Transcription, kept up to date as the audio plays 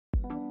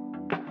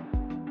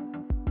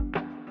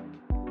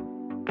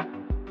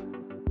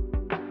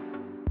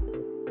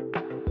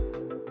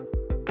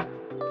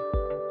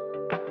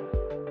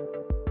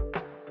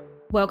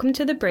Welcome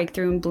to the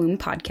Breakthrough and Bloom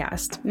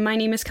podcast. My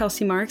name is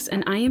Kelsey Marks,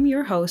 and I am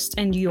your host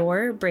and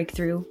your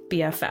Breakthrough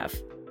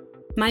BFF.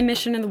 My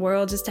mission in the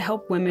world is to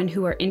help women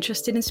who are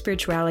interested in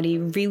spirituality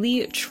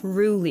really,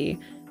 truly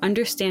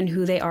understand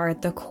who they are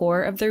at the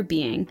core of their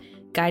being,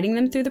 guiding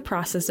them through the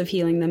process of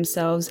healing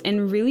themselves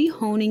and really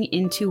honing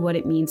into what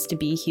it means to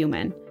be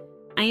human.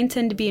 I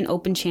intend to be an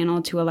open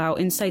channel to allow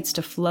insights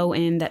to flow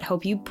in that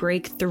help you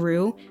break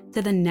through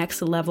to the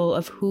next level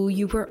of who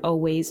you were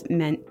always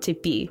meant to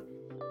be.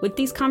 With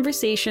these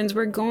conversations,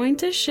 we're going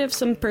to shift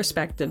some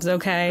perspectives,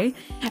 okay?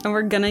 And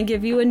we're going to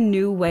give you a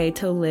new way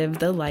to live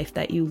the life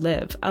that you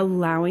live,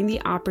 allowing the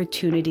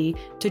opportunity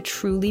to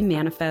truly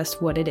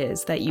manifest what it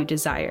is that you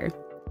desire.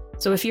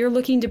 So if you're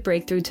looking to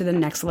break through to the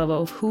next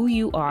level of who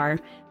you are,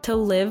 to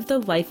live the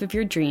life of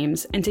your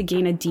dreams, and to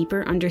gain a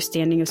deeper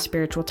understanding of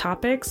spiritual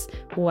topics,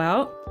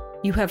 well,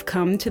 you have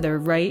come to the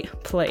right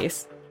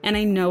place. And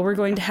I know we're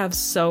going to have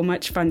so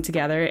much fun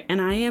together,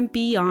 and I am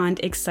beyond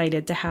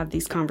excited to have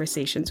these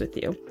conversations with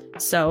you.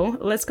 So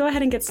let's go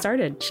ahead and get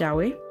started, shall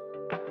we?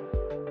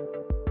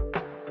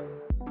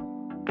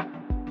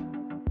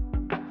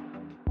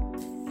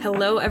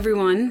 Hello,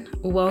 everyone.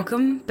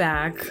 Welcome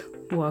back.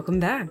 Welcome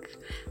back.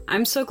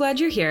 I'm so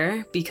glad you're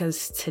here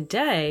because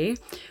today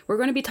we're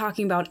going to be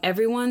talking about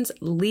everyone's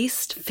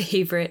least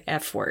favorite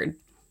F word.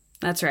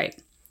 That's right,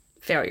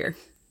 failure.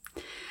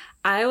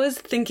 I was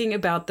thinking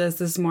about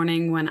this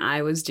morning when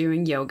I was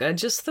doing yoga,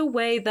 just the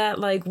way that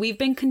we've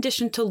been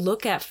conditioned to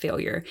look at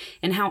failure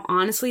and how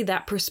honestly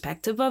that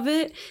perspective of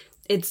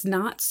it's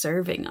not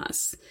serving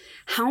us.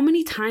 How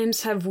many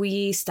times have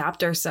we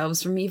stopped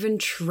ourselves from even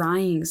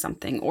trying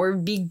something or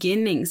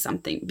beginning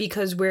something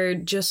because we're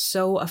just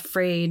so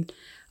afraid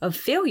of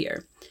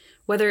failure?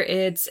 Whether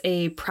it's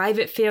a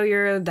private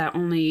failure that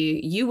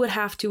only you would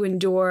have to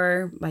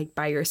endure, like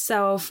by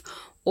yourself,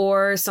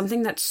 or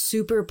something that's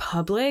super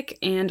public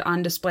and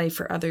on display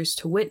for others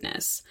to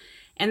witness.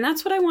 And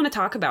that's what I want to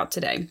talk about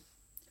today,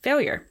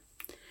 failure,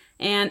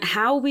 and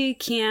how we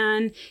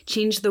can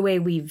change the way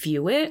we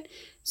view it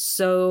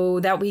so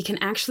that we can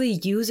actually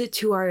use it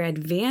to our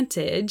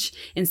advantage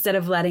instead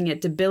of letting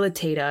it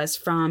debilitate us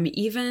from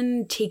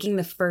even taking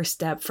the first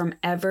step from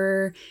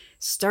ever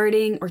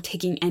starting or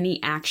taking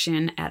any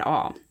action at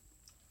all.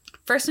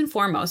 First and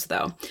foremost,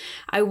 though,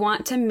 I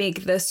want to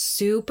make this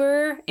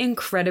super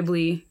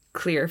incredibly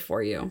clear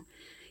for you.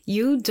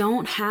 You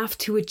don't have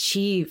to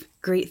achieve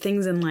great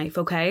things in life,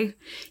 okay?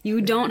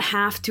 You don't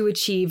have to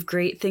achieve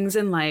great things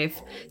in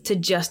life to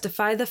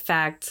justify the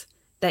fact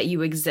that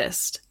you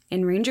exist.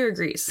 And Ranger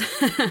agrees.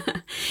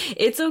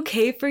 It's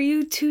okay for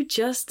you to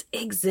just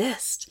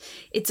exist.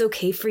 It's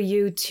okay for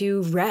you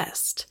to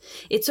rest.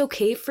 It's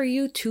okay for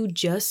you to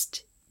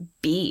just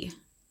be.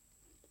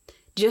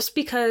 Just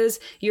because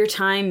your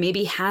time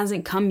maybe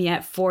hasn't come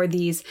yet for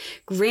these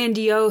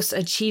grandiose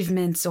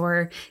achievements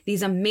or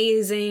these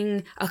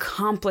amazing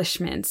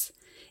accomplishments,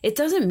 it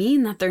doesn't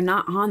mean that they're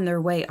not on their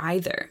way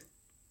either.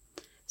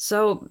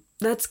 So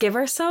let's give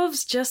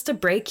ourselves just a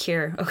break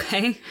here,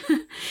 okay?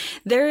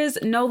 There is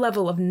no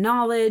level of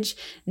knowledge,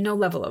 no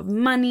level of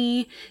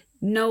money,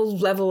 no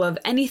level of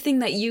anything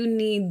that you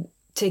need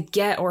to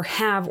get or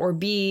have or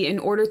be in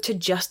order to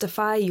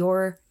justify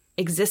your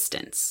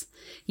existence.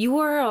 You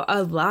are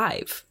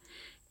alive.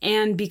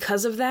 And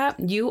because of that,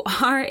 you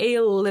are a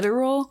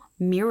literal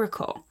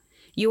miracle.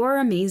 You are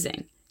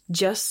amazing,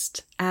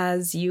 just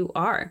as you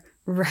are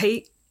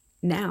right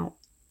now.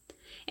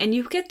 And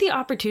you get the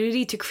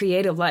opportunity to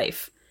create a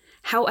life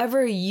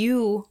however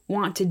you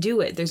want to do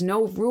it. There's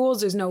no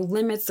rules, there's no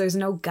limits, there's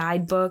no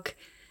guidebook.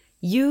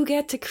 You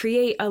get to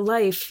create a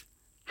life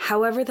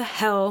however the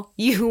hell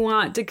you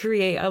want to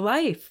create a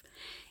life.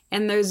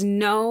 And there's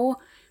no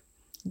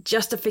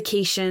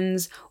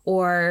justifications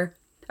or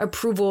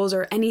approvals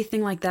or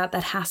anything like that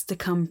that has to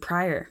come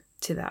prior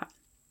to that.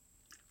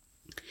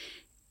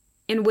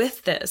 And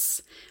with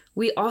this,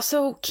 we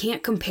also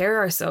can't compare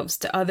ourselves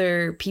to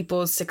other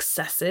people's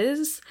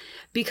successes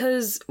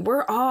because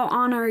we're all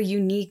on our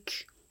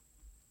unique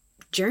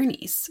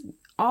journeys,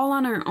 all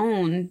on our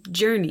own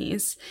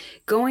journeys,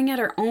 going at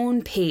our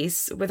own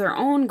pace with our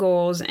own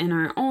goals and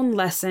our own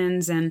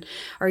lessons and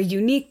our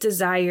unique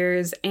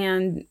desires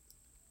and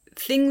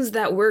things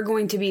that we're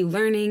going to be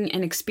learning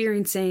and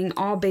experiencing,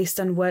 all based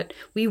on what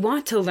we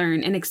want to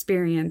learn and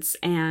experience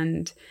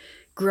and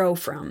grow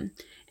from.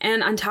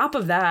 And on top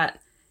of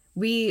that,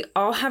 we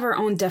all have our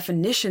own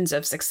definitions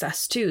of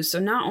success too. So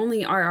not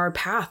only are our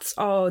paths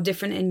all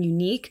different and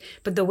unique,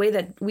 but the way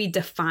that we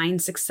define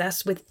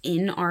success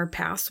within our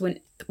paths,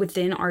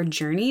 within our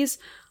journeys,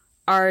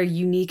 are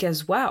unique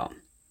as well.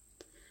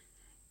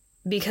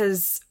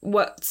 Because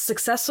what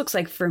success looks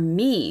like for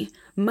me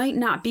might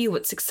not be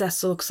what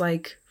success looks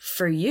like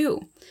for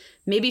you.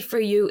 Maybe for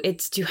you,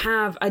 it's to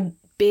have a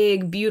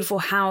big, beautiful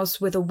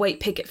house with a white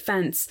picket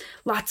fence,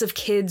 lots of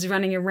kids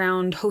running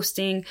around,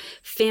 hosting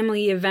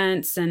family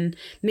events, and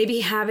maybe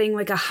having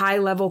a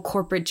high-level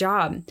corporate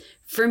job.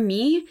 For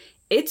me,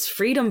 it's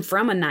freedom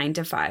from a 9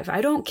 to 5.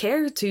 I don't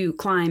care to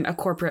climb a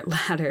corporate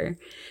ladder.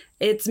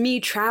 It's me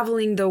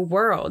traveling the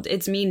world.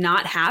 It's me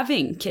not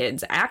having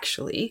kids,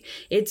 actually.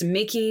 It's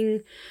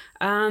making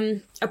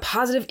a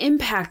positive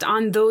impact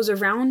on those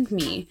around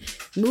me.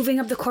 Moving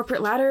up the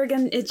corporate ladder,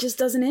 again, it just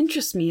doesn't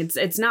interest me.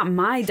 It's not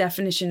my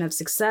definition of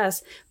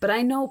success, but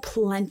I know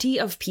plenty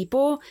of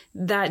people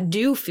that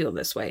do feel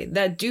this way,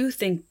 that do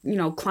think,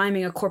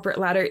 climbing a corporate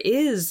ladder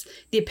is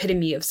the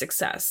epitome of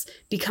success.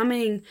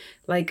 Becoming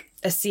like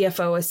a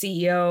CFO, a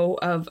CEO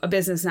of a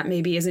business that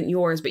maybe isn't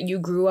yours, but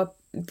you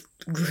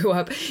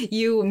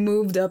you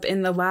moved up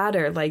in the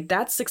ladder. Like,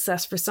 that's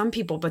success for some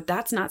people, but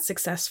that's not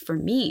success for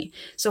me.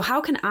 So how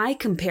can I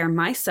compare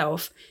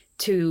myself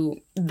to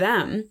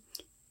them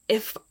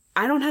if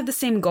I don't have the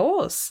same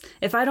goals,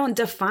 if I don't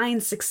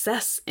define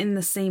success in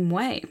the same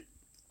way?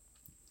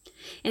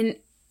 And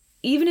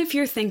even if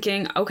you're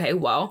thinking, okay,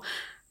 well,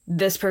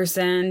 this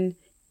person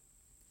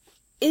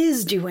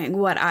is doing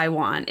what I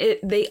want.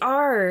 They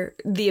are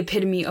the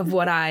epitome of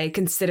what I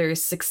consider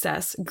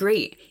success.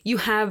 Great. You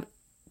have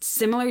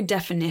similar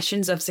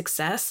definitions of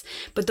success,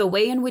 but the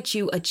way in which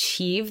you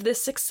achieve this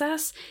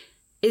success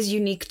is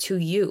unique to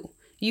you.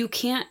 You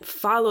can't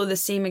follow the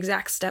same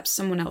exact steps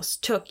someone else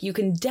took. You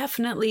can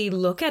definitely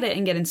look at it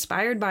and get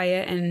inspired by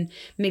it and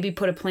maybe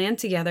put a plan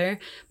together,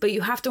 but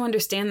you have to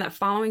understand that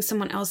following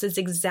someone else's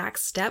exact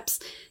steps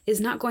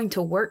is not going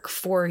to work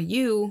for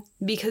you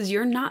because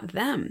you're not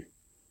them.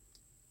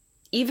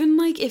 Even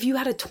like if you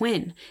had a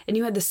twin and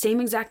you had the same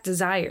exact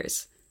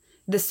desires,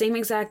 the same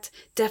exact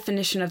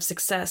definition of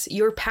success,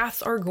 your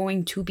paths are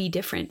going to be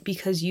different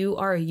because you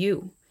are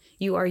you.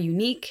 You are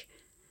unique.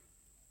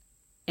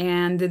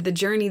 And the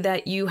journey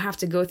that you have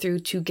to go through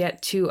to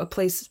get to a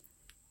place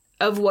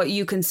of what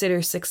you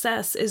consider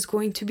success is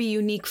going to be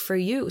unique for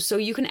you. So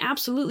you can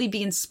absolutely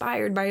be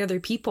inspired by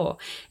other people.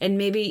 And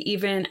maybe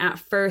even at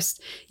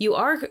first you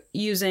are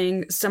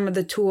using some of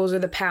the tools or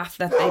the path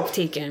that they've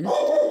taken.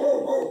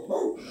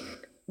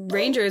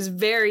 Ranger is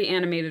very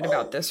animated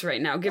about this right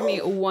now. Give me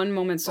one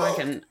moment so I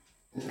can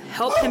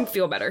help him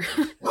feel better.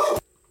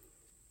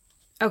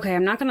 Okay,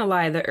 I'm not gonna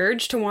lie. The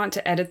urge to want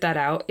to edit that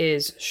out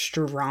is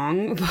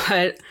strong,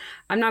 but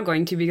I'm not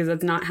going to because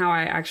that's not how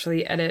I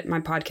actually edit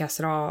my podcast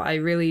at all. I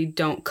really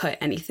don't cut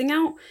anything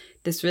out.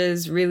 This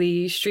was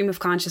really stream of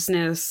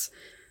consciousness.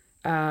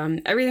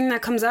 Everything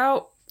that comes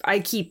out, I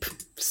keep.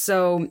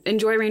 So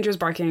enjoy Ranger's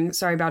barking.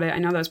 Sorry about it. I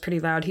know that was pretty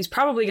loud. He's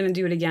probably going to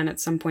do it again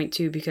at some point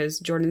too because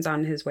Jordan's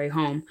on his way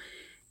home.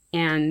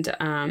 And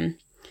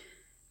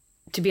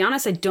to be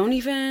honest, I don't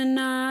even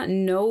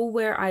know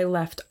where I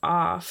left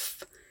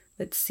off.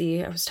 Let's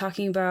see. I was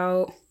talking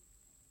about...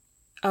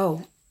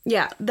 Oh,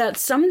 yeah. That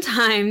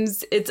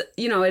sometimes it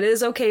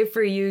is okay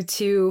for you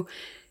to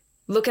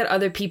look at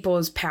other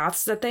people's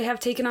paths that they have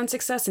taken on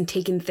success and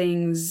taken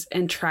things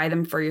and try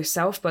them for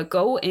yourself, but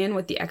go in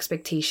with the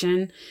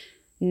expectation,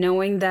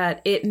 knowing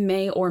that it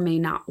may or may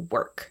not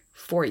work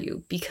for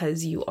you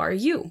because you are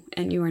you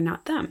and you are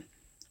not them.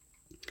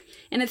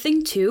 And the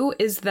thing too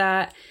is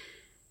that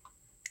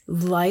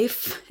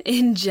life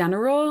in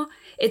general,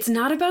 it's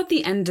not about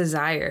the end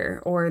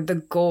desire or the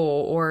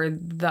goal or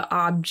the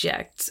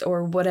object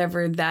or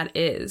whatever that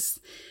is.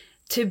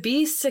 To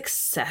be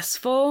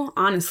successful,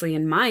 honestly,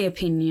 in my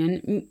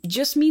opinion,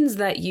 just means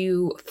that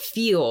you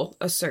feel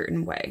a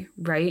certain way,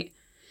 right?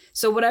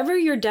 So whatever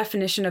your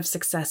definition of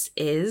success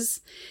is,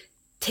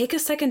 take a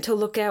second to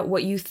look at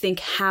what you think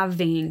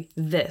having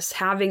this,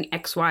 having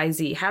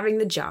XYZ, having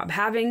the job,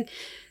 having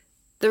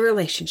the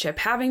relationship,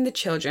 having the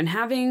children,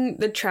 having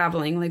the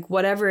traveling, like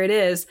whatever it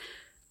is,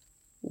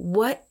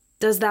 what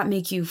does that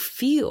make you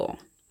feel?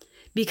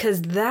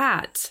 Because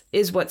that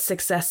is what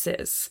success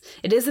is.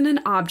 It isn't an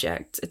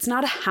object. It's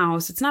not a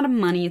house. It's not a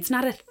money. It's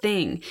not a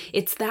thing.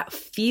 It's that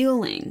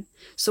feeling.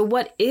 So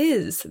what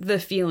is the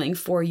feeling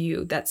for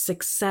you that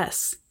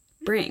success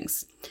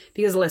brings?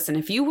 Because listen,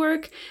 if you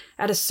work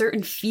at a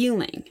certain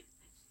feeling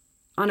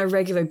on a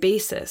regular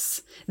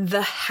basis,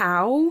 the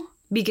how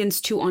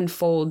begins to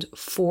unfold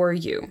for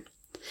you.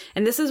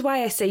 And this is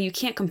why I say you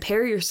can't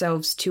compare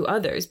yourselves to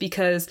others,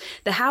 because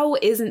the how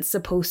isn't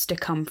supposed to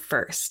come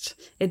first.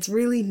 It's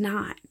really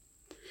not.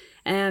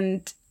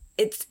 And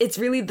it's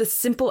really the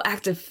simple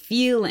act of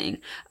feeling,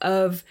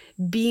 of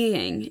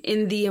being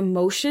in the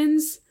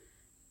emotions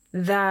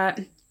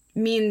that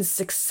means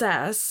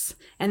success.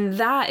 And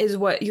that is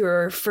what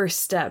your first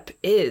step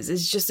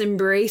is just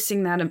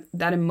embracing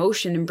that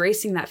emotion,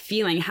 embracing that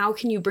feeling. How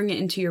can you bring it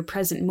into your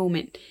present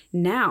moment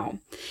now?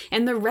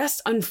 And the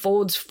rest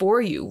unfolds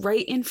for you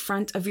right in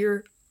front of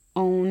your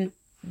own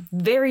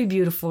very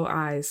beautiful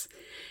eyes.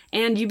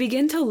 And you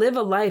begin to live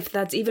a life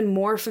that's even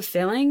more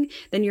fulfilling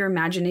than your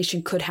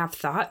imagination could have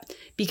thought,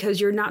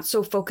 because you're not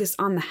so focused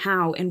on the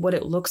how and what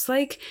it looks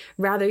like.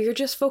 Rather, you're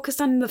just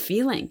focused on the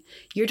feeling.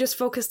 You're just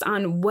focused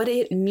on what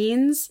it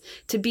means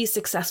to be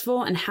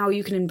successful and how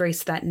you can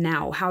embrace that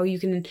now, how you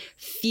can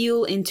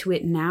feel into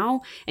it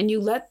now. And you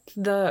let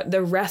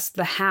the rest,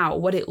 the how,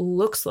 what it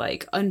looks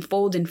like,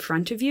 unfold in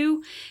front of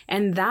you.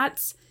 And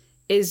that's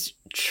is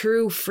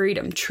true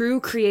freedom, true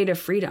creative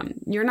freedom.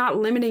 You're not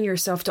limiting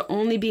yourself to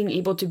only being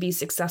able to be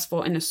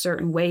successful in a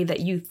certain way that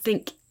you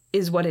think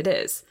is what it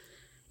is.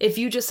 If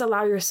you just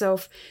allow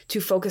yourself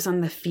to focus on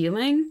the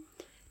feeling,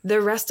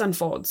 the rest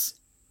unfolds.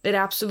 It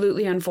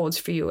absolutely unfolds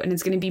for you, and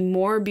it's going to be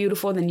more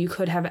beautiful than you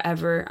could have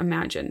ever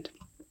imagined.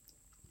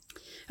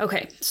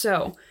 Okay,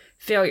 so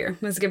failure.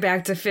 Let's get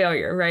back to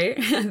failure, right?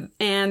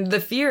 And the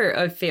fear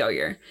of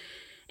failure.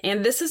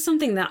 And this is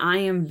something that I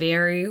am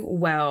very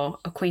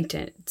well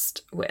acquainted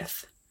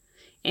with.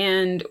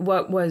 And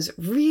what was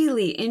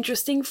really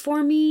interesting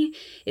for me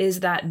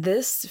is that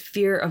this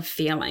fear of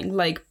failing,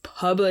 like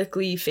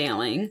publicly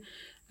failing,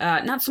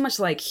 not so much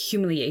like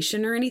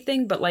humiliation or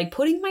anything, but like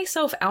putting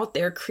myself out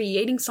there,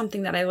 creating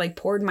something that I like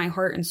poured my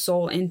heart and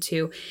soul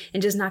into,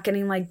 and just not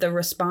getting like the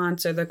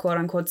response or the quote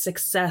unquote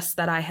success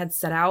that I had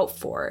set out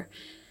for.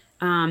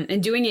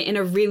 And doing it in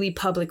a really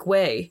public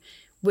way,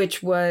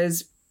 which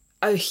was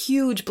a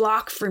huge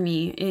block for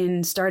me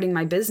in starting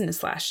my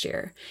business last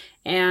year.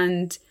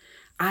 And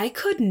I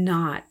could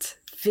not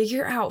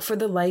figure out for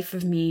the life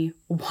of me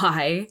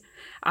why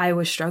I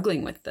was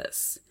struggling with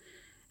this.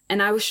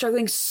 And I was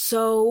struggling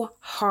so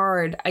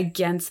hard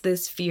against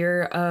this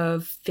fear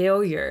of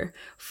failure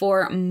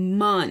for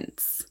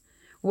months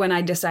when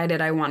I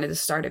decided I wanted to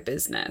start a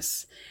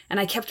business. And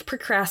I kept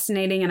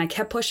procrastinating and I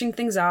kept pushing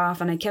things off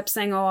and I kept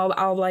saying, oh,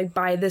 I'll like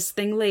buy this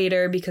thing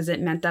later because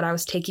it meant that I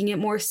was taking it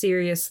more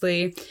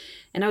seriously.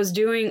 And I was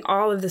doing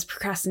all of this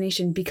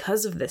procrastination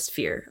because of this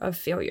fear of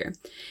failure.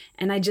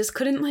 And I just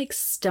couldn't like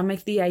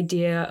stomach the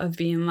idea of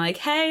being like,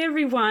 hey,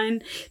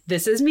 everyone,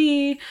 this is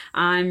me.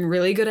 I'm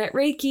really good at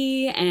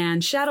Reiki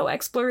and shadow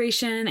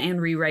exploration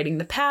and rewriting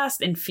the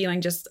past and feeling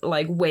just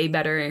like way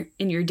better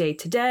in your day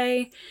to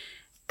day.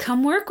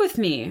 Come work with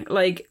me.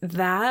 Like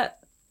that.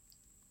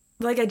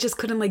 Like I just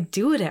couldn't like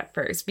do it at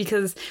first,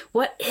 because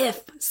what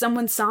if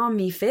someone saw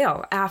me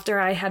fail after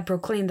I had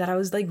proclaimed that I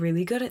was like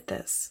really good at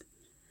this?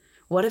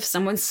 What if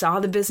someone saw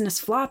the business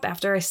flop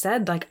after I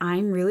said like,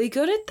 I'm really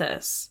good at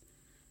this?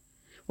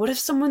 What if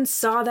someone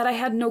saw that I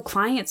had no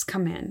clients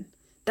come in?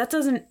 That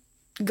doesn't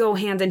go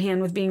hand in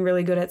hand with being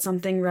really good at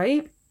something,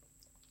 right?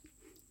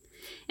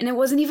 And it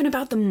wasn't even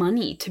about the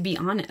money, to be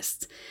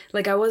honest.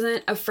 Like I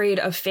wasn't afraid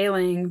of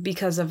failing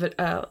because of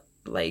a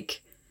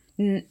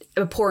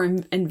poor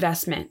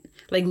investment,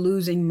 like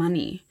losing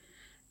money.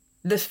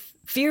 The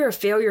fear of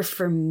failure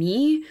for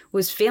me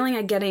was failing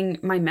at getting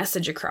my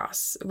message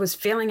across, was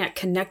failing at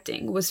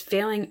connecting, was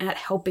failing at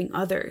helping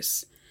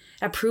others,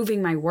 at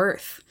proving my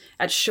worth,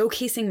 at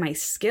showcasing my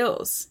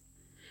skills.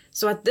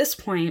 So at this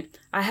point,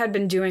 I had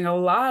been doing a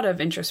lot of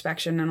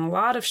introspection and a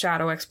lot of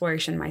shadow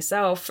exploration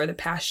myself for the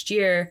past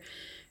year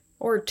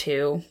or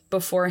two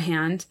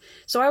beforehand.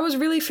 So I was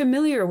really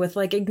familiar with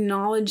like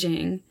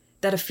acknowledging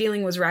that a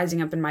feeling was rising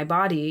up in my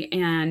body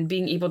and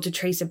being able to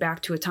trace it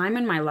back to a time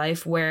in my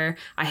life where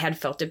I had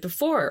felt it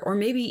before, or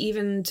maybe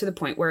even to the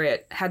point where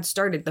it had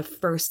started the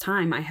first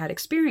time I had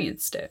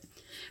experienced it.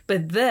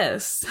 But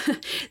this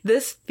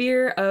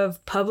fear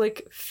of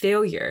public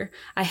failure,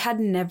 I had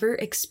never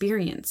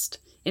experienced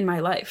in my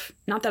life.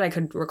 Not that I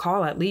could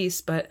recall at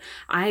least, but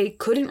I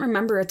couldn't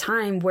remember a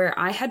time where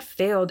I had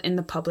failed in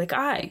the public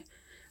eye.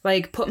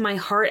 Like put my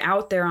heart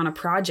out there on a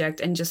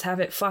project and just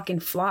have it fucking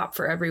flop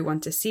for everyone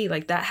to see.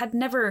 Like that had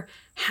never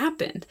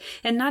happened.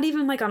 And not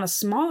even like on a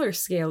smaller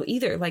scale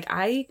either. Like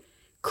I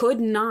could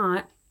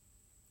not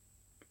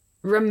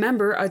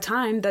remember a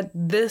time that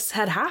this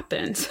had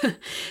happened.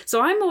 So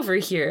I'm over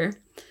here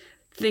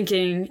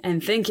thinking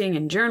and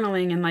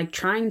journaling and like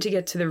trying to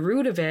get to the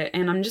root of it.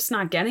 And I'm just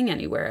not getting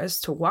anywhere as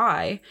to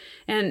why.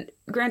 And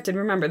granted,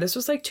 remember, this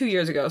was like 2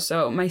 years ago.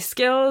 So my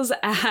skills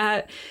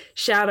at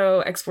shadow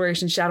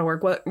exploration, shadow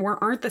work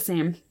aren't the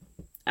same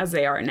as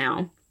they are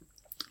now.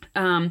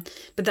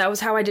 But that was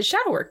how I did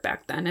shadow work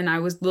back then. And I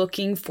was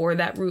looking for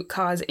that root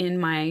cause in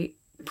my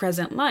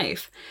present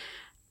life.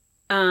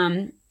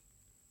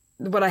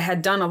 What I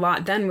had done a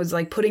lot then was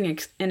like putting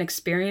an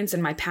experience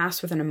in my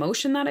past with an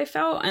emotion that I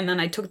felt. And then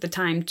I took the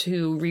time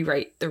to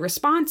rewrite the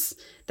response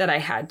that I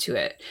had to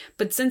it.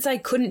 But since I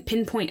couldn't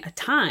pinpoint a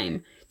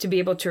time to be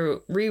able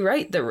to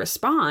rewrite the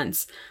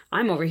response,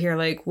 I'm over here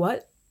like,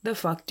 what the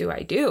fuck do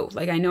I do?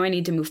 Like, I know I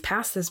need to move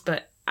past this,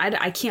 but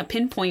I can't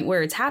pinpoint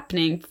where it's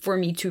happening for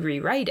me to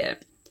rewrite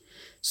it.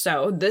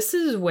 So this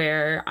is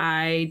where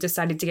I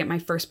decided to get my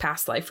first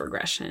past life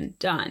regression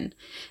done.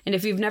 And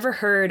if you've never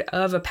heard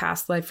of a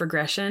past life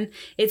regression,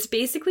 it's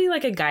basically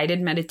like a guided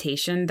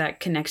meditation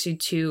that connects you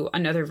to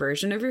another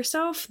version of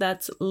yourself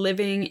that's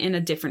living in a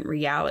different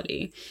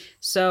reality.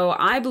 So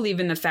I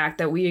believe in the fact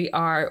that we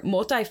are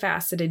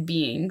multifaceted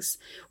beings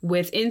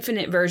with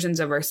infinite versions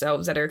of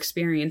ourselves that are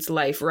experiencing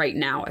life right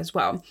now as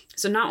well.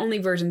 So not only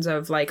versions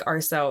of like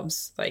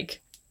ourselves,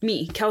 like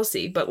me,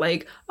 Kelsey, but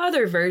like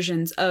other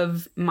versions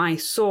of my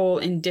soul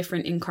in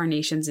different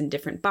incarnations, in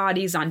different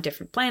bodies, on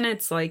different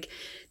planets, like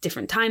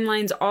different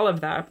timelines, all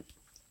of that.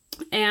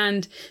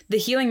 And the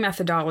healing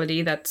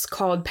methodology that's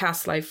called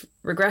past life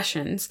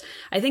regressions,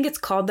 I think it's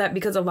called that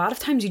because a lot of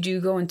times you do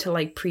go into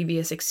like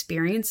previous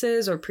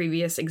experiences or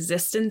previous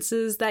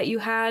existences that you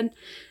had.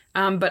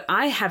 But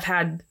I have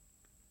had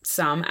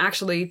some,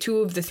 actually 2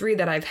 of the 3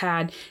 that I've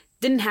had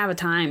didn't have a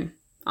time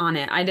on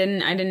it. I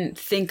didn't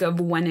think of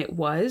when it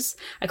was.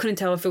 I couldn't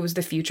tell if it was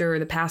the future or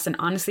the past. And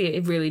honestly,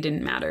 it really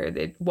didn't matter.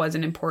 It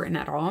wasn't important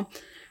at all.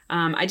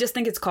 I just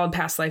think it's called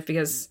past life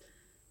because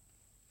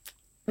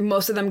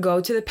most of them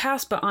go to the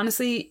past, but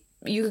honestly,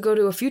 you could go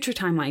to a future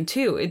timeline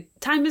too.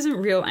 Time isn't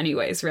real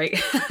anyways, right?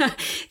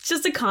 It's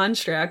just a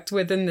construct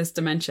within this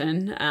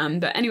dimension.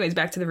 But anyways,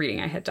 back to the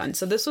reading I had done.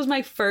 So this was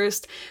my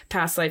first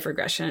past life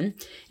regression.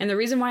 And the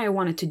reason why I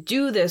wanted to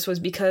do this was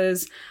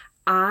because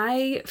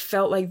I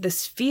felt like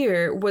this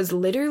fear was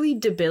literally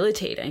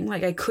debilitating.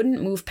 Like I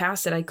couldn't move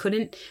past it. I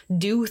couldn't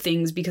do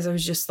things because I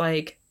was just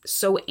like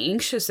so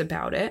anxious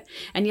about it.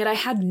 And yet I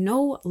had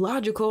no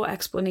logical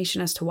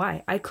explanation as to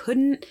why. I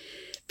couldn't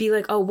be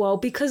like, oh, well,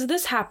 because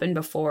this happened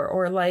before,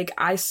 or like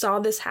I saw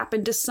this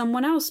happen to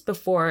someone else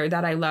before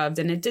that I loved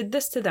and it did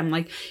this to them.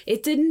 Like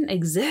it didn't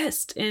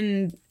exist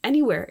in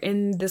anywhere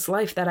in this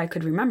life that I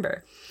could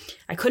remember.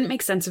 I couldn't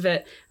make sense of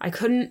it. I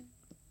couldn't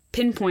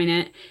pinpoint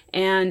it.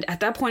 And at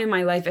that point in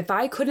my life, if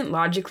I couldn't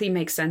logically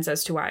make sense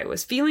as to why I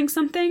was feeling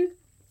something,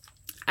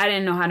 I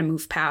didn't know how to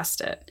move past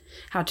it,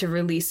 how to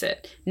release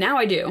it. Now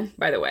I do,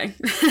 by the way.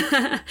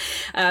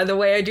 The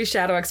way I do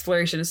shadow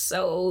exploration is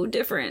so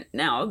different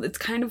now. It's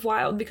kind of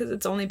wild because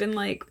it's only been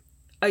like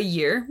a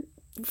year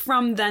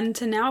from then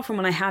to now, from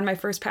when I had my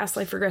first past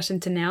life regression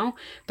to now.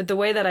 But the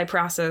way that I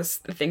process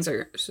things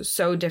are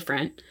so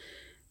different.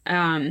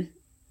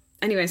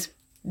 Anyways,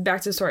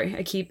 back to the story.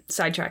 I keep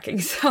sidetracking.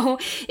 So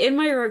in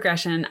my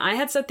regression, I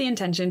had set the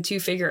intention to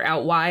figure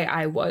out why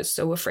I was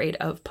so afraid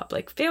of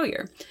public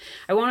failure.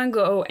 I won't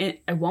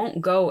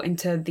go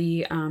into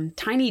the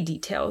tiny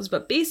details,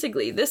 but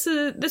basically this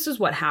is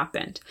what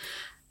happened.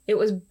 It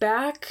was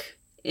back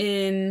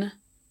in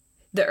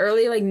the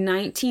early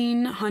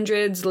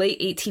 1900s,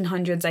 late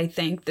 1800s, I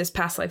think, this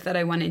past life that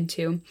I went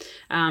into.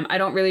 I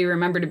don't really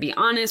remember, to be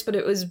honest, but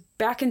it was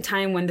back in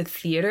time when the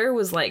theater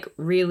was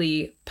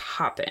really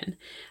poppin'.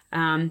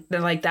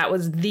 That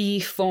was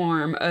the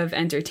form of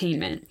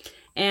entertainment.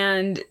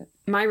 And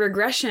my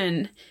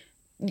regression,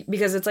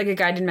 because it's like a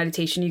guided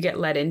meditation, you get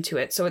led into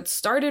it. So it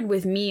started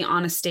with me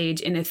on a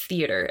stage in a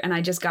theater, and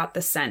I just got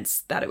the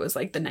sense that it was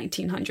the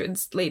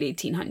 1900s, late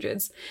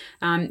 1800s.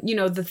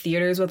 The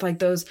theaters with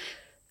those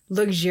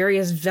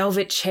luxurious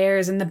velvet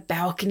chairs and the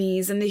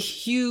balconies and the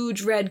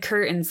huge red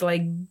curtains,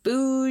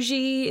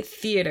 bougie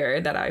theater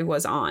that I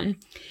was on.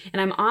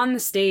 And I'm on the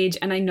stage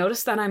and I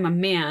notice that I'm a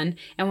man.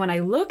 And when I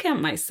look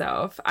at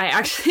myself,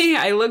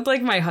 I looked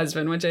like my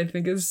husband, which I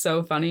think is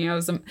so funny. I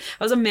was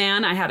a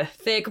man. I had a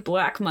thick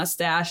black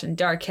mustache and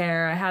dark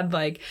hair. I had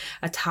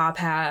a top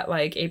hat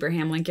like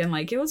Abraham Lincoln.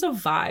 It was a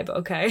vibe,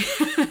 okay?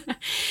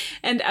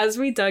 And as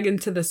we dug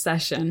into the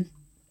session,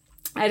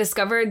 I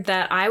discovered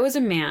that I was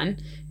a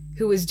man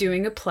who was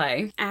doing a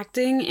play,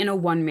 acting in a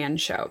one-man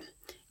show.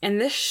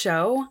 And this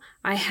show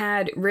I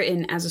had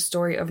written as a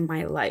story of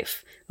my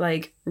life,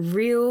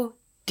 real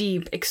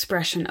deep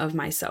expression of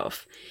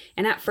myself.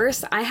 And at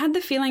first I had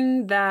the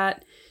feeling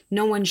that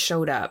no one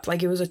showed up.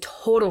 It was a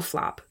total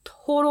flop,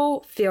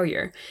 total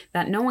failure,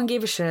 that no one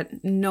gave a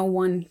shit, no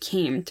one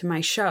came to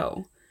my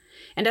show.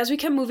 And as we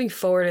kept moving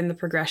forward in the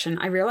progression,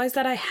 I realized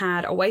that I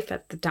had a wife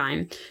at the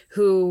time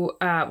who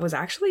was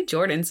actually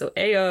Jordan. So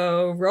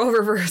ayo, role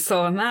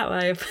reversal in that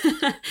life.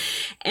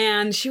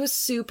 And she was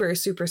super,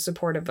 super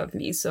supportive of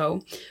me.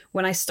 So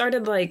when I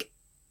started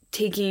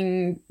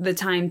taking the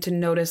time to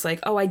notice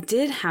oh, I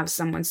did have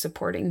someone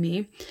supporting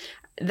me,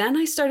 then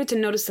I started to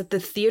notice that the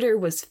theater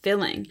was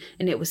filling,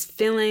 and it was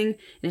filling,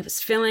 and it was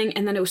filling,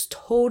 and then it was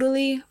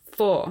totally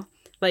full.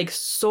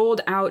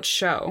 Sold out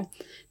show,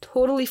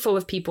 totally full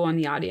of people in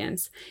the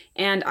audience.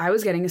 And I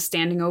was getting a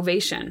standing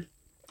ovation.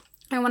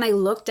 And when I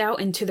looked out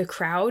into the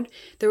crowd,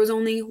 there was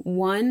only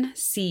one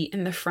seat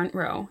in the front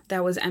row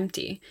that was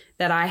empty,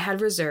 that I had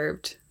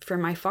reserved for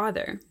my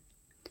father.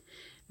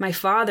 My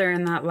father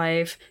in that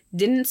life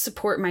didn't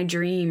support my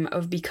dream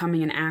of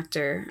becoming an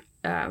actor,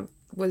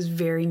 was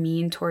very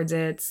mean towards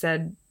it,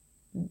 said,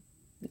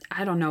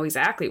 I don't know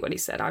exactly what he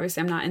said.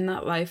 Obviously, I'm not in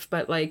that life,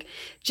 but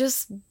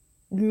just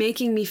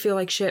making me feel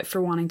like shit for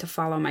wanting to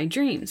follow my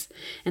dreams.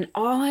 And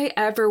all I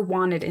ever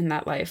wanted in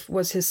that life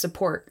was his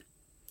support.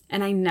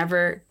 And I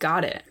never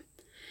got it.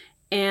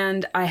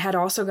 And I had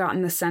also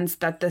gotten the sense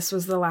that this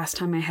was the last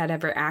time I had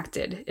ever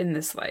acted in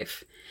this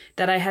life.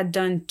 That I had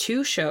done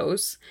 2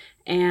 shows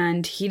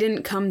and he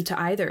didn't come to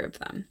either of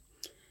them.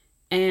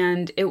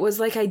 And it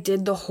was I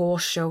did the whole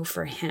show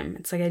for him.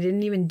 It's I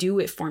didn't even do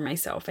it for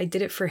myself. I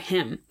did it for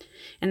him.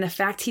 And the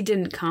fact he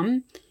didn't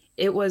come,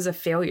 it was a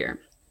failure.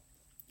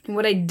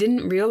 What I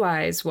didn't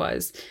realize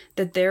was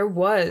that there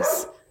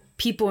was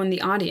people in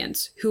the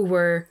audience who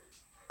were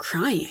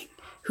crying,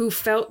 who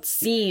felt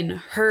seen,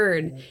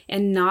 heard,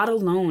 and not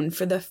alone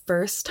for the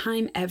first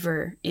time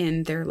ever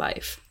in their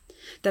life.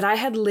 That I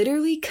had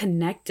literally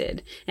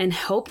connected and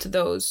helped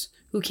those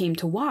who came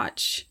to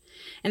watch.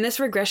 And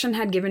this regression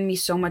had given me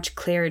so much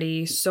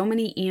clarity, so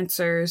many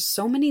answers,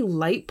 so many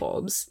light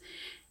bulbs.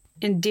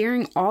 And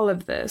during all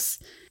of this,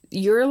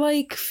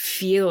 you're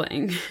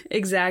feeling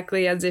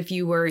exactly as if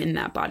you were in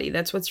that body.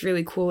 That's what's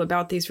really cool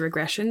about these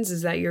regressions,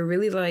 is that you're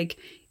really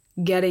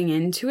getting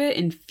into it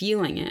and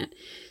feeling it.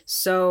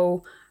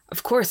 So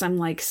of course I'm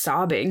like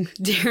sobbing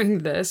during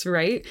this,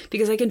 right?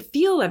 Because I can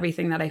feel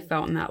everything that I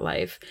felt in that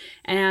life.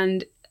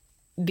 And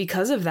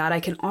because of that, I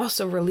can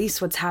also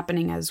release what's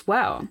happening as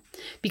well.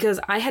 Because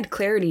I had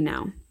clarity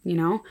now,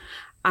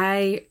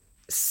 I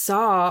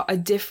saw a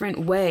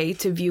different way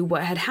to view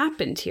what had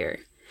happened here.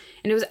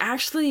 And it was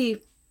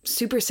actually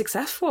super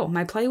successful.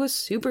 My play was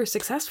super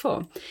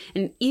successful.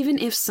 And even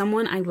if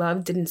someone I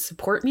loved didn't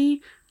support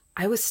me,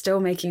 I was still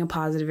making a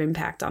positive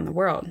impact on the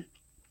world.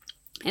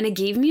 And it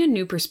gave me a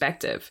new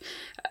perspective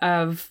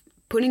of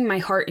putting my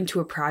heart into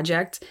a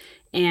project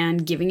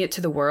and giving it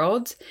to the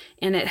world.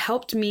 And it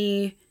helped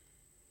me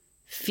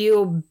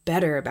feel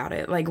better about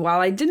it. Like,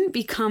 while I didn't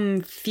become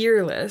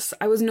fearless,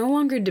 I was no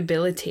longer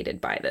debilitated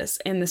by this.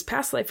 And this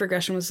past life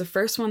regression was the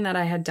first one that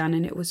I had done.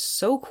 And it was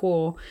so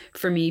cool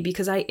for me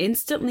because I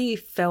instantly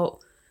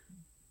felt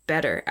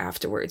better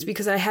afterwards,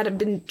 because I had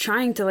been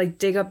trying to like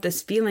dig up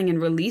this feeling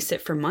and release it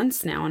for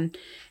months now.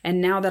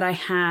 And now that I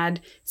had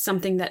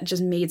something that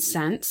just made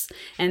sense,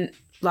 and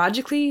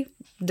logically,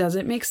 does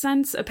it make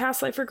sense, a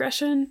past life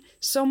regression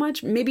so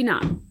much? Maybe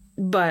not,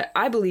 but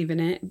I believe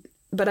in it.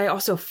 But I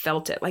also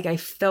felt it. Like, I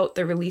felt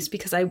the release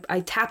because I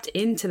tapped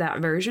into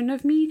that version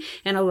of me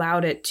and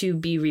allowed it to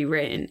be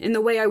rewritten in the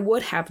way I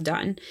would have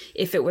done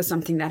if it was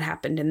something that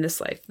happened in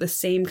this life, the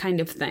same kind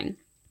of thing.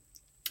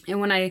 And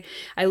when I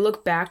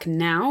look back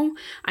now,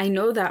 I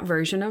know that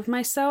version of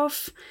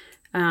myself,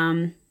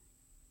 the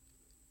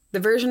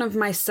version of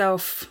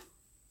myself,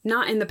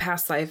 not in the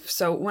past life.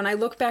 So when I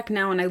look back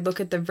now and I look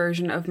at the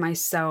version of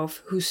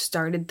myself who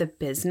started the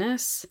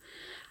business,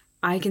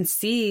 I can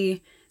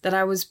see that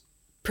I was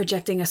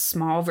projecting a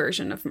small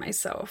version of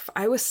myself.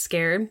 I was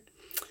scared.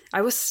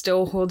 I was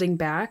still holding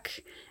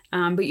back.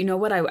 But you know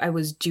what? I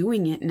was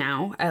doing it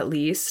now, at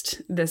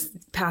least. This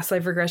past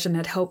life regression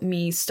had helped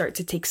me start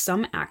to take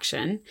some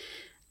action.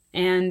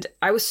 And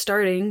I was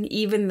starting,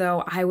 even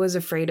though I was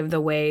afraid of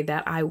the way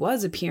that I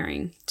was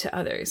appearing to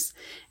others.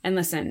 And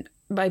listen,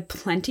 by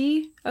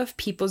plenty of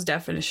people's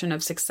definition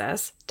of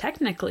success,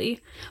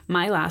 technically,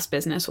 my last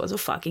business was a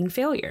fucking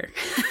failure.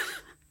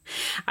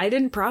 I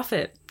didn't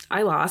profit.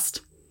 I lost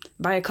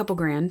by a couple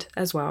grand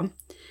as well.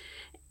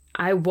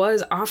 I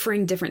was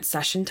offering different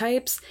session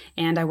types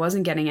and I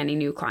wasn't getting any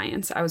new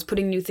clients. I was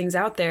putting new things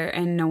out there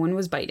and no one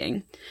was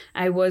biting.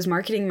 I was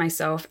marketing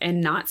myself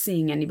and not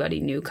seeing anybody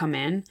new come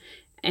in.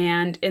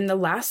 And in the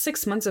last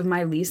 6 months of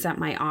my lease at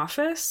my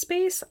office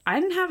space, I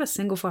didn't have a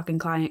single fucking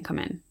client come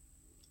in.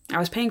 I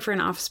was paying for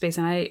an office space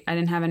and I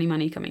didn't have any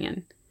money coming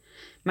in.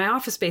 My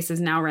office space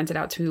is now rented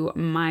out to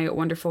my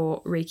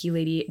wonderful Reiki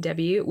lady,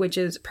 Debbie, which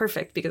is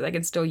perfect because I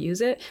can still use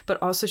it, but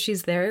also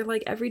she's there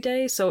like every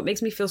day. So it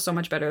makes me feel so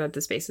much better that the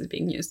space is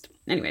being used.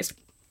 Anyways,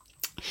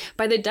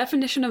 by the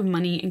definition of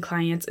money and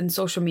clients and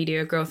social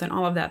media growth and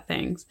all of that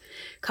things,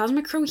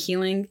 Cosmic Crow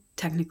Healing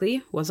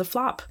technically was a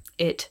flop.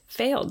 It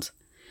failed.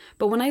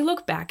 But when I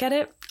look back at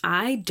it,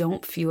 I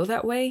don't feel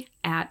that way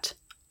at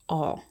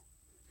all.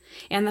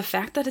 And the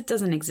fact that it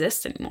doesn't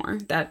exist anymore,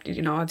 that,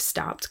 I've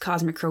stopped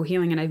Cosmic Crow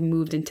Healing and I've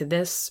moved into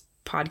this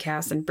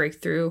podcast and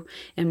Breakthrough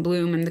and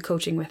Bloom and the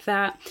coaching with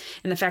that.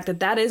 And the fact that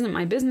that isn't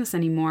my business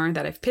anymore,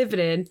 that I've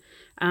pivoted,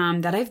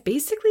 that I've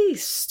basically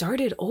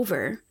started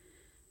over.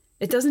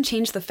 It doesn't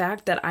change the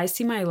fact that I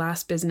see my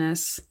last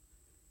business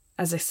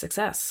as a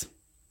success.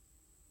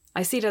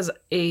 I see it as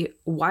a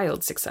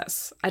wild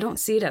success. I don't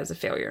see it as a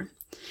failure.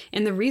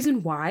 And the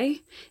reason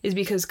why is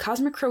because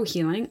Cosmic Crow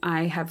Healing,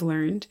 I have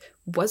learned,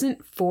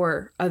 wasn't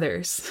for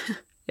others.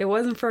 It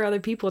wasn't for other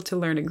people to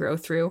learn and grow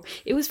through.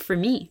 It was for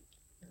me.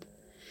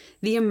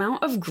 The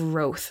amount of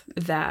growth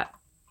that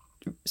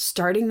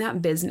starting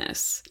that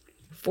business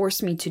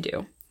forced me to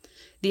do,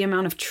 the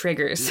amount of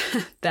triggers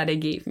that it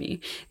gave me,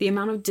 the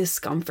amount of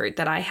discomfort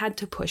that I had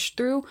to push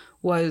through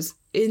was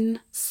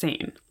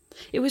insane.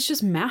 It was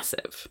just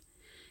massive.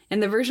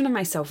 And the version of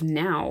myself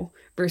now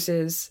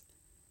versus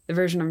the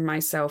version of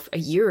myself a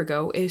year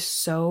ago is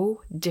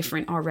so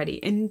different already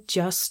in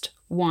just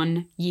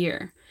 1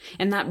 year.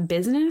 And that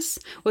business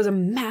was a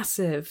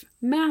massive,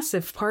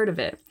 massive part of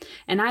it.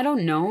 And I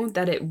don't know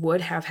that it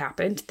would have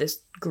happened,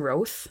 this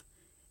growth,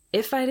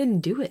 if I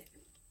didn't do it.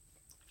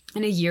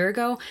 And a year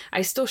ago,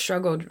 I still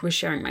struggled with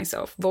sharing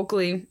myself,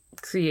 vocally,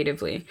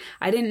 creatively.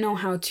 I didn't know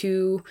how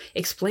to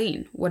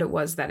explain what it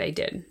was that I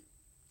did.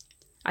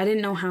 I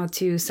didn't know how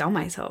to sell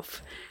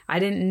myself. I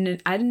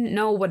didn't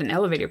know what an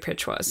elevator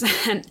pitch was.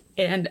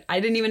 and I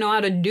didn't even know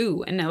how to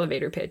do an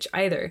elevator pitch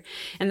either.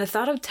 And the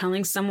thought of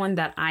telling someone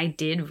that I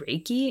did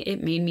Reiki,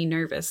 it made me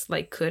nervous.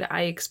 Like, could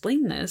I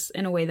explain this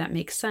in a way that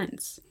makes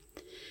sense?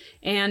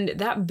 And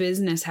that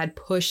business had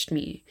pushed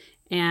me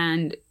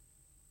and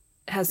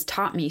has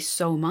taught me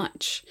so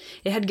much.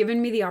 It had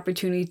given me the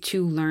opportunity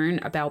to learn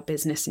about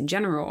business in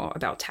general,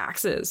 about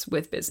taxes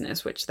with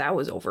business, which that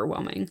was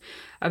overwhelming,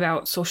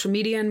 about social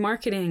media and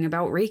marketing,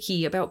 about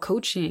Reiki, about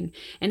coaching.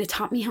 And it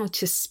taught me how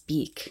to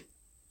speak.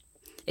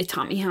 It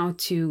taught me how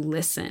to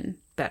listen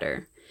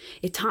better.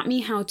 It taught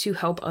me how to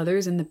help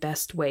others in the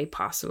best way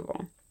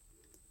possible.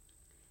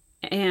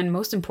 And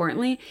most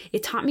importantly,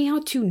 it taught me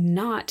how to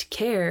not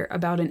care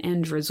about an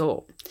end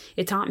result.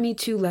 It taught me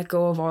to let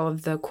go of all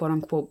of the quote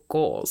unquote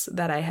goals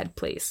that I had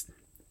placed.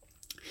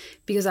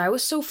 Because I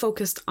was so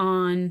focused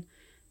on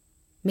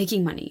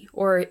making money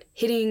or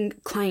hitting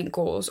client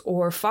goals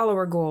or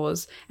follower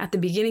goals at the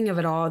beginning of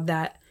it all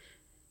that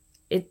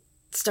it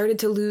started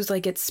to lose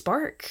like its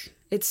spark.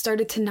 It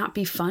started to not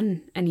be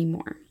fun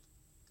anymore.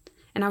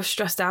 And I was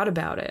stressed out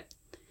about it.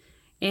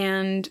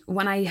 And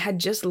when I had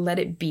just let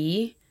it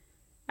be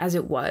as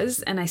it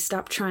was, and I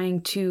stopped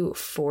trying to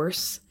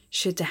force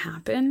shit to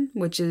happen,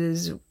 which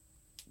is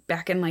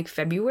back in like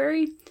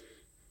February,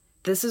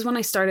 this is when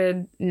I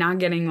started not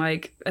getting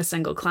like a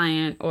single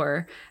client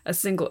or a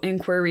single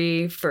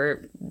inquiry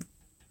for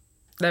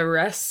the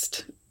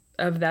rest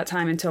of that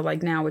time until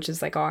like now, which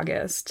is like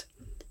August.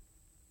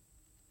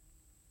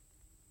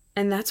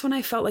 And that's when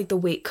I felt like the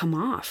weight come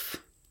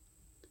off.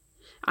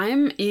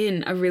 I'm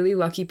in a really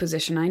lucky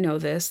position, I know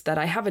this, that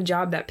I have a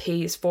job that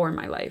pays for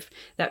my life,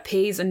 that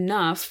pays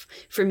enough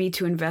for me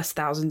to invest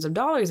thousands of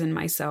dollars in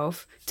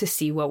myself to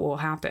see what will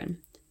happen.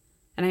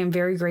 And I am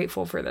very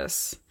grateful for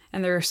this.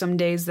 And there are some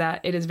days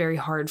that it is very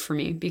hard for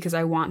me because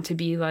I want to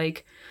be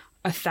like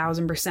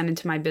 1,000%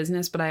 into my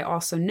business, but I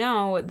also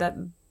know that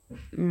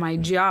my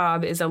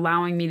job is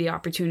allowing me the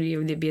opportunity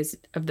of the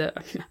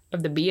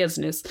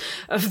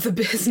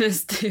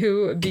business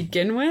to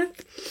begin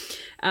with.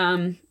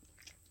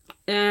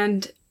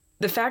 And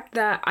the fact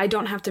that I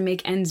don't have to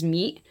make ends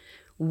meet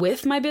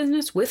with my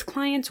business, with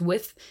clients,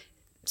 with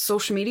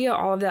social media,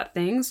 all of that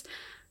things,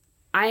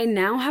 I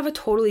now have a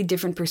totally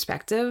different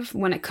perspective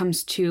when it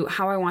comes to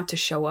how I want to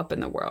show up in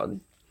the world.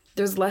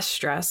 There's less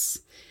stress.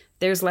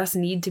 There's less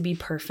need to be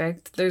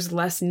perfect. There's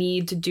less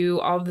need to do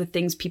all of the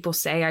things people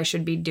say I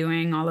should be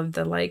doing, all of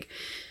the like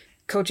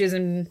coaches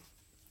and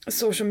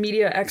social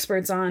media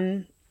experts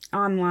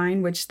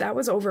online, which that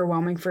was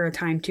overwhelming for a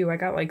time too. I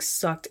got like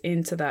sucked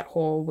into that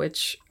hole,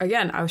 which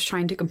again, I was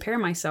trying to compare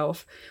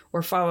myself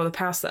or follow the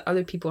path that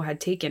other people had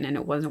taken, and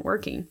it wasn't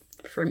working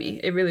for me.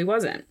 It really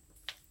wasn't.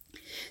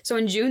 So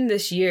in June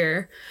this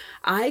year,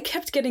 I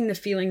kept getting the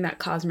feeling that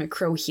Cosmic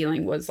Crow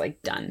healing was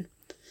like done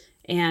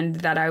and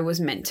that I was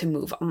meant to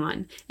move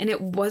on. And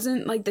it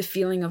wasn't like the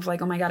feeling of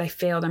like, oh my God, I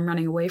failed, I'm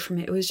running away from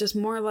it. It was just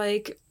more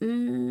like,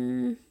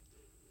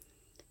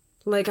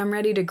 like I'm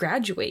ready to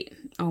graduate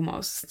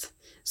almost.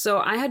 So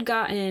I had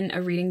gotten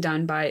a reading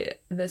done by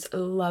this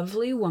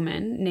lovely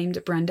woman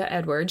named Brenda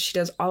Edwards. She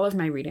does all of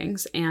my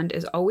readings and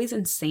is always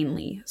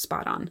insanely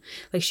spot on.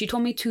 Like she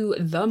told me to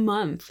the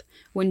month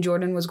when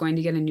Jordan was going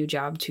to get a new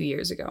job 2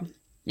 years ago.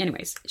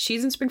 Anyways,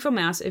 she's in Springfield,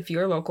 Mass. if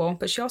you're local,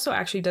 but she also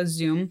actually does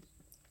Zoom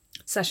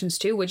sessions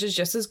too, which is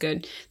just as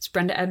good. It's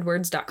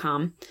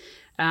brendaedwards.com.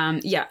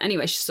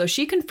 Anyway, so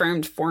she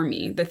confirmed for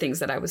me the things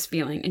that I was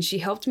feeling, and she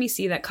helped me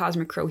see that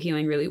Cosmic Crow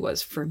healing really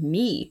was for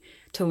me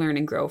to learn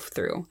and grow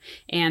through.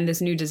 And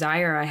this new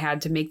desire I had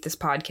to make this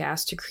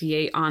podcast, to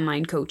create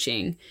online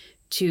coaching,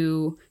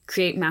 to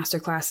create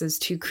masterclasses,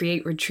 to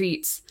create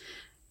retreats,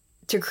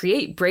 to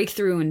create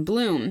Breakthrough and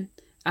Bloom.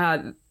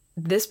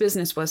 This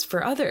business was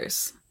for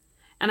others.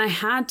 And I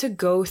had to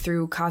go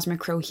through Cosmic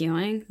Crow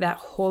healing, that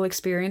whole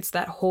experience,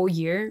 that whole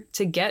year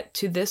to get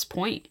to this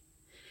point.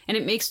 And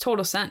it makes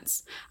total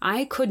sense.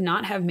 I could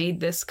not have made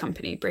this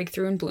company,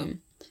 Breakthrough and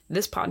Bloom,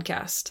 this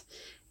podcast,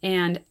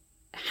 and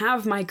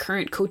have my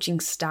current coaching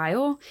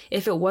style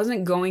if it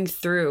wasn't going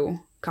through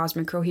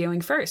Cosmic Crow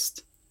healing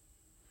first.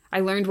 I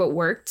learned what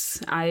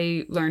worked.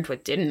 I learned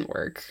what didn't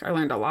work. I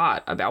learned a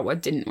lot about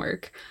what didn't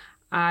work.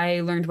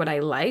 I learned what I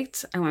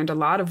liked. I learned a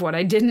lot of what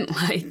I didn't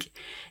like.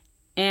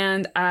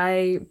 And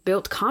I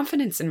built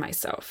confidence in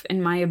myself,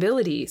 in my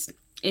abilities,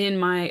 in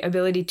my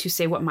ability to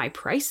say what my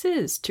price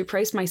is, to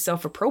price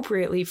myself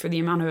appropriately for the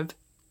amount of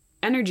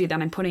energy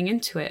that I'm putting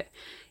into it,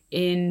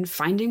 in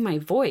finding my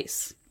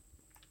voice.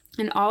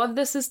 And all of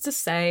this is to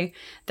say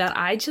that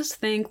I just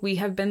think we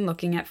have been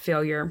looking at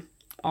failure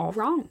all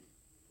wrong.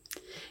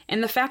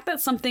 And the fact that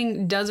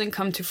something doesn't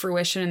come to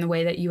fruition in the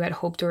way that you had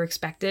hoped or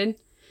expected,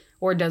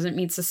 or doesn't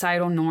meet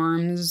societal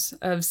norms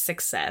of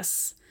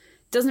success,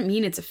 doesn't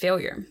mean it's a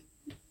failure.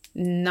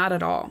 Not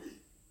at all.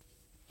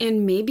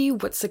 And maybe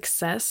what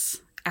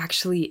success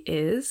actually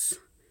is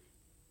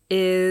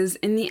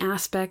in the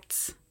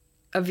aspects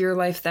of your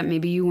life that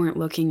maybe you weren't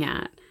looking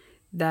at,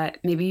 that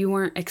maybe you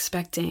weren't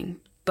expecting,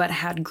 but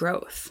had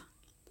growth.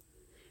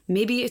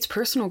 Maybe it's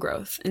personal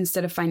growth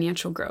instead of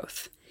financial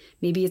growth.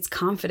 Maybe it's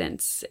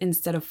confidence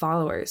instead of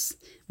followers.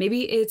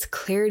 Maybe it's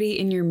clarity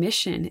in your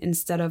mission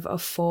instead of a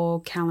full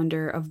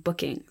calendar of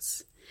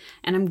bookings.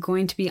 And I'm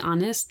going to be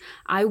honest,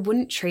 I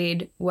wouldn't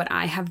trade what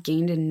I have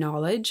gained in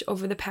knowledge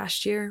over the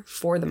past year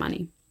for the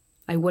money.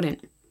 I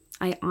wouldn't.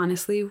 I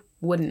honestly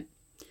wouldn't.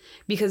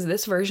 Because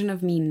this version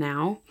of me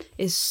now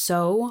is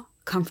so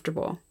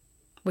comfortable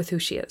with who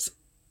she is.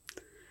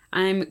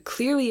 I'm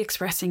clearly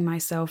expressing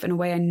myself in a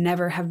way I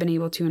never have been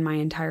able to in my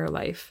entire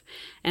life.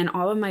 And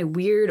all of my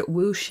weird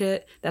woo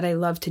shit that I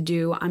love to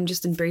do, I'm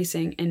just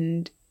embracing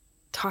and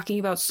talking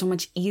about so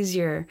much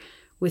easier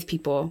with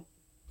people.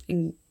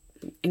 And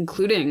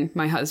including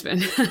my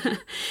husband.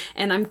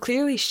 And I'm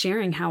clearly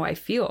sharing how I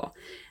feel.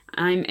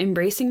 I'm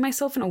embracing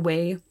myself in a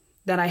way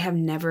that I have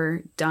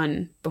never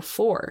done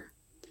before.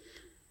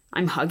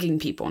 I'm hugging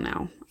people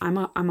now. I'm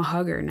a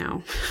hugger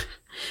now.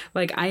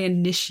 Like, I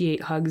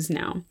initiate hugs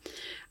now.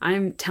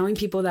 I'm telling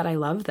people that I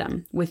love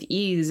them with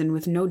ease and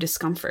with no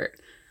discomfort.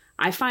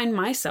 I find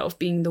myself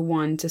being the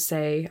one to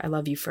say, I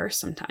love you first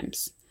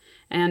sometimes.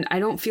 And I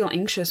don't feel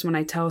anxious when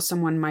I tell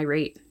someone my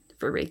rate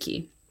for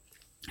Reiki.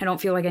 I don't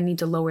feel like I need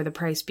to lower the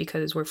price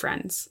because we're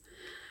friends.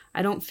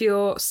 I don't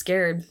feel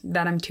scared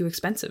that I'm too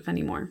expensive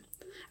anymore.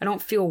 I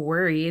don't feel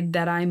worried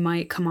that I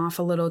might come off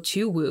a little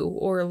too woo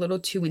or a little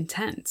too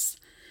intense.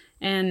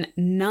 And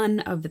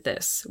none of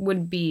this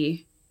would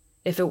be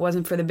if it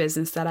wasn't for the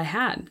business that I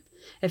had,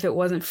 if it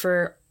wasn't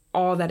for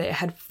all that it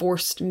had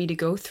forced me to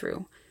go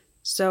through.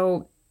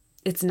 So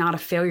it's not a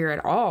failure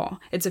at all.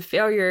 It's a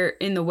failure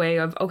in the way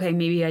of, okay,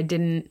 maybe I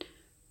didn't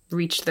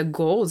reach the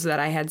goals that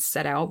I had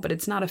set out, but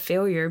it's not a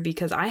failure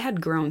because I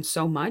had grown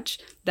so much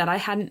that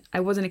I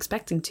wasn't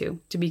expecting to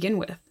begin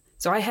with.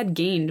 So I had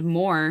gained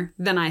more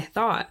than I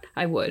thought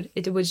I would.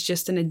 It was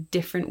just in a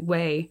different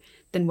way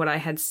than what I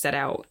had set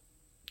out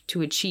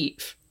to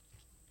achieve.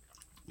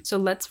 So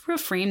let's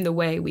reframe the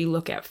way we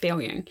look at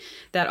failing.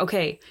 That,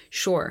 okay,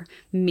 sure,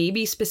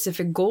 maybe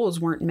specific goals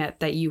weren't met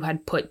that you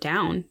had put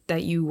down,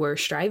 that you were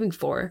striving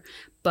for,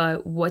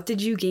 but what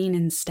did you gain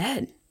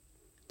instead?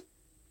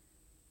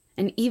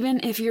 And even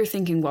if you're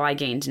thinking, well, I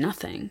gained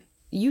nothing,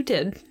 you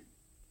did.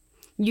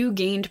 You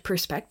gained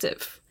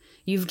perspective.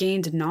 You've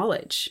gained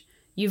knowledge.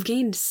 You've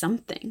gained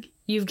something.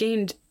 You've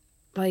gained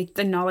like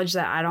the knowledge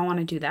that I don't want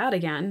to do that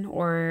again,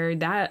 or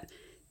that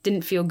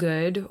didn't feel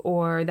good,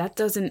 or that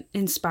doesn't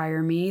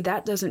inspire me,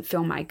 that doesn't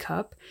fill my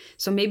cup.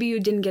 So maybe you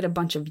didn't get a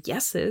bunch of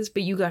yeses,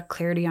 but you got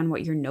clarity on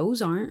what your no's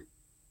aren't.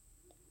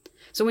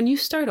 So when you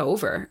start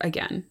over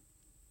again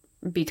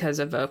because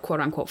of a quote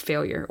unquote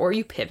failure, or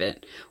you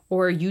pivot,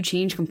 or you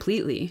change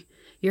completely,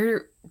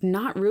 you're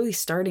not really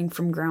starting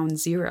from ground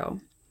zero.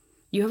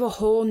 You have a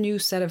whole new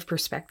set of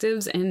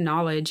perspectives and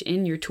knowledge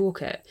in your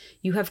toolkit.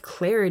 You have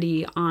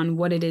clarity on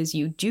what it is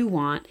you do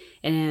want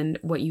and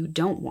what you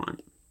don't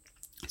want.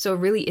 So it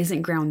really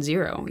isn't ground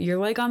zero. You're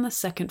like on the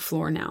second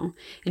floor now.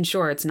 And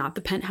sure, it's not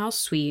the penthouse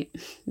suite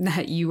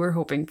that you were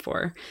hoping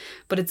for,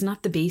 but it's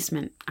not the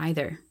basement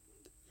either.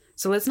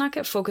 So let's not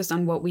get focused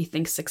on what we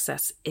think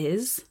success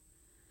is,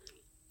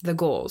 the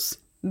goals,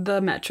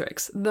 the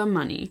metrics, the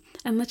money,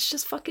 and let's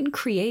just fucking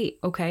create,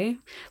 okay?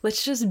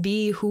 Let's just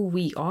be who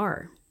we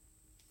are.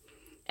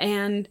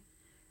 And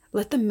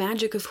let the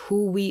magic of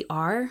who we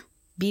are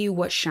be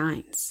what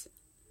shines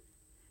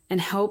and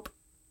help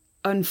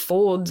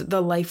unfold the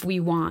life we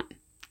want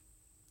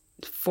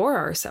for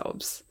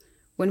ourselves.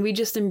 When we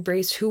just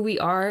embrace who we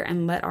are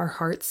and let our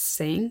hearts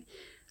sing,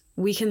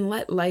 we can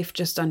let life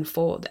just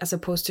unfold, as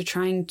opposed to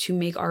trying to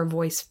make our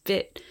voice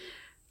fit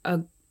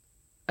a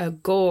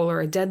goal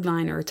or a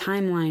deadline or a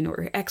timeline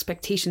or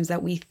expectations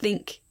that we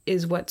think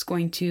is what's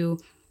going to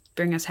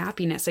bring us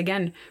happiness.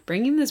 Again,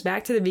 bringing this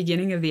back to the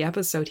beginning of the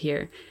episode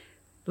here.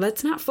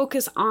 Let's not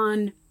focus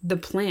on the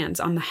plans,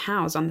 on the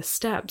hows, on the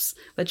steps.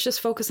 Let's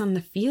just focus on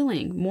the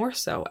feeling more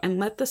so, and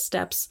let the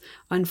steps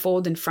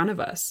unfold in front of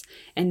us,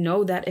 and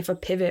know that if a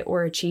pivot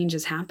or a change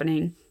is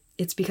happening,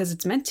 it's because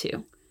it's meant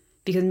to.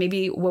 Because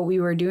maybe what we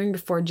were doing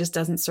before just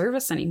doesn't serve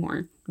us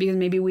anymore. Because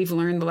maybe we've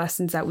learned the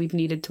lessons that we've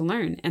needed to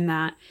learn, and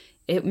that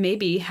it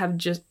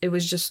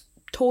was just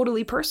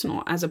totally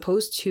personal, as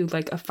opposed to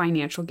like a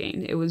financial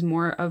gain. It was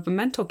more of a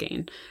mental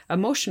gain,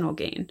 emotional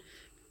gain,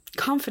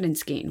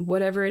 confidence gain,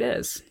 whatever it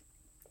is.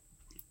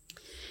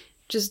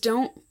 Just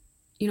don't,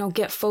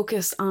 get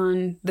focused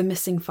on the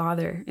missing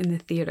father in the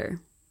theater.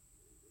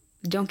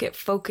 Don't get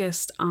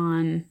focused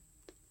on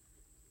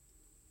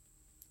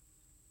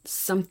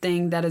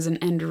something that is an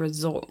end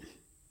result.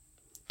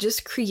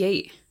 Just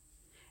create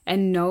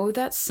and know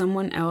that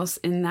someone else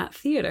in that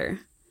theater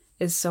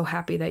is so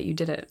happy that you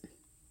did it.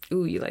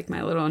 Ooh, you like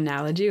my little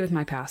analogy with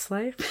my past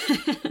life?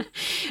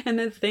 And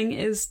the thing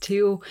is,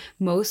 too,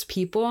 most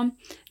people,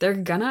 they're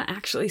gonna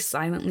actually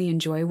silently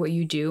enjoy what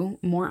you do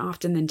more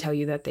often than tell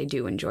you that they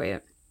do enjoy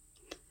it.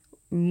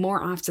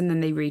 More often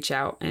than they reach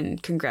out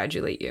and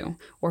congratulate you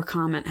or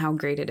comment how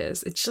great it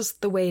is. It's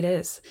just the way it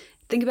is.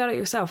 Think about it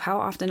yourself. How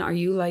often are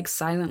you like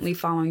silently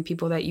following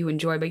people that you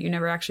enjoy, but you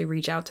never actually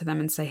reach out to them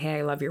and say, hey,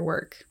 I love your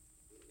work?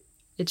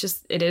 It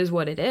is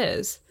what it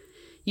is.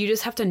 You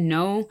just have to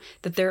know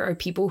that there are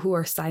people who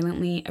are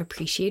silently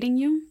appreciating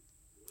you.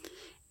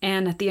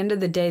 And at the end of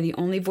the day, the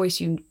only voice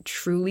you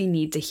truly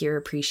need to hear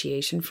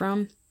appreciation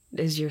from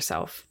is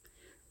yourself.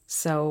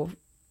 So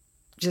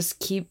just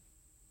keep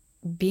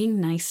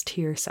being nice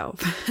to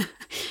yourself.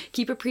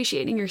 Keep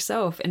appreciating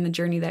yourself and the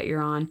journey that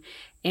you're on,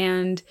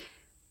 and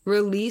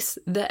release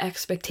the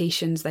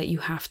expectations that you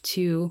have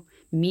to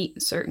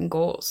meet certain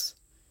goals.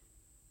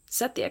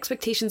 Set the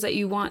expectations that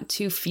you want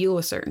to feel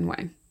a certain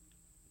way.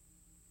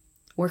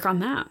 Work on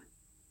that.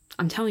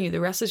 I'm telling you,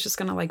 the rest is just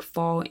going to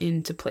fall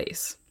into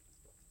place.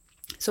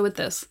 So with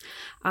this,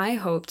 I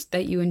hoped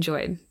that you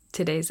enjoyed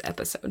today's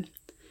episode.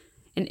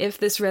 And if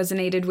this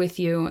resonated with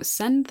you,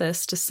 send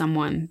this to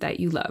someone that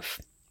you love.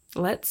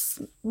 Let's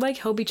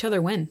help each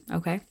other win,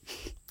 okay?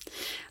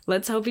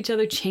 Let's help each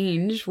other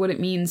change what it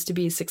means to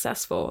be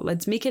successful.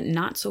 Let's make it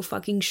not so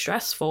fucking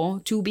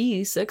stressful to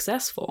be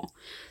successful.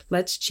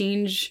 Let's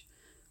change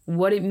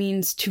what it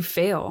means to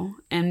fail.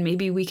 And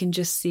maybe we can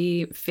just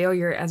see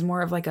failure as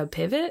more of like a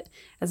pivot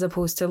as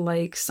opposed to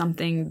like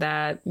something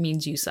that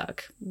means you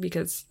suck,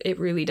 because it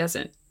really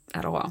doesn't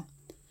at all.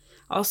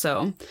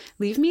 Also,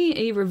 leave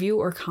me a review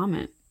or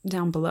comment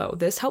down below.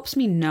 This helps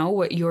me know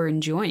what you're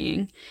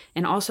enjoying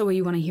and also what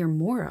you want to hear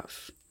more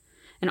of.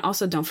 And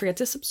also don't forget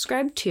to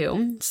subscribe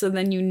too, so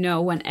then you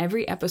know when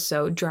every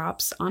episode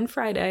drops on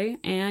Friday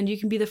and you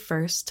can be the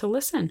first to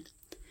listen.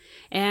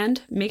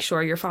 And make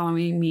sure you're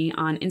following me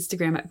on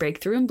Instagram at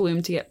Breakthrough and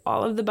Bloom to get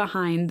all of the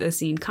behind the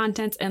scene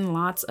content and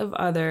lots of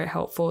other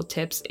helpful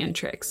tips and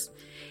tricks.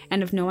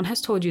 And if no one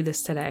has told you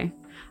this today,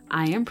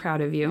 I am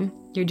proud of you.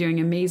 You're doing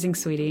amazing,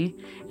 sweetie.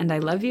 And I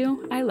love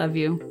you, I love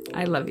you,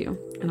 I love you.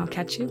 And I'll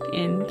catch you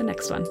in the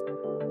next one.